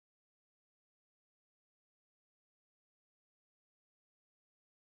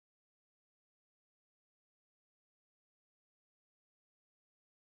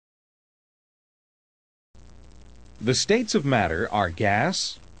The states of matter are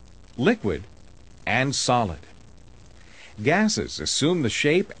gas, liquid, and solid. Gases assume the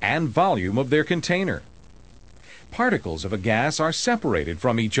shape and volume of their container. Particles of a gas are separated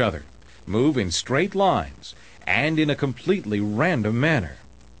from each other, move in straight lines, and in a completely random manner.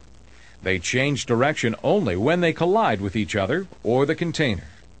 They change direction only when they collide with each other or the container.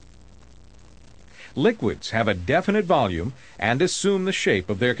 Liquids have a definite volume and assume the shape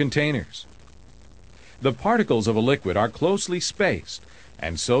of their containers. The particles of a liquid are closely spaced,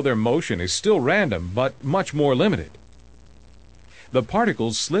 and so their motion is still random but much more limited. The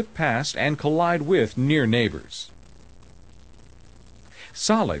particles slip past and collide with near neighbors.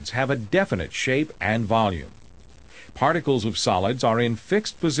 Solids have a definite shape and volume. Particles of solids are in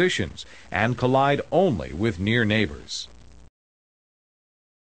fixed positions and collide only with near neighbors.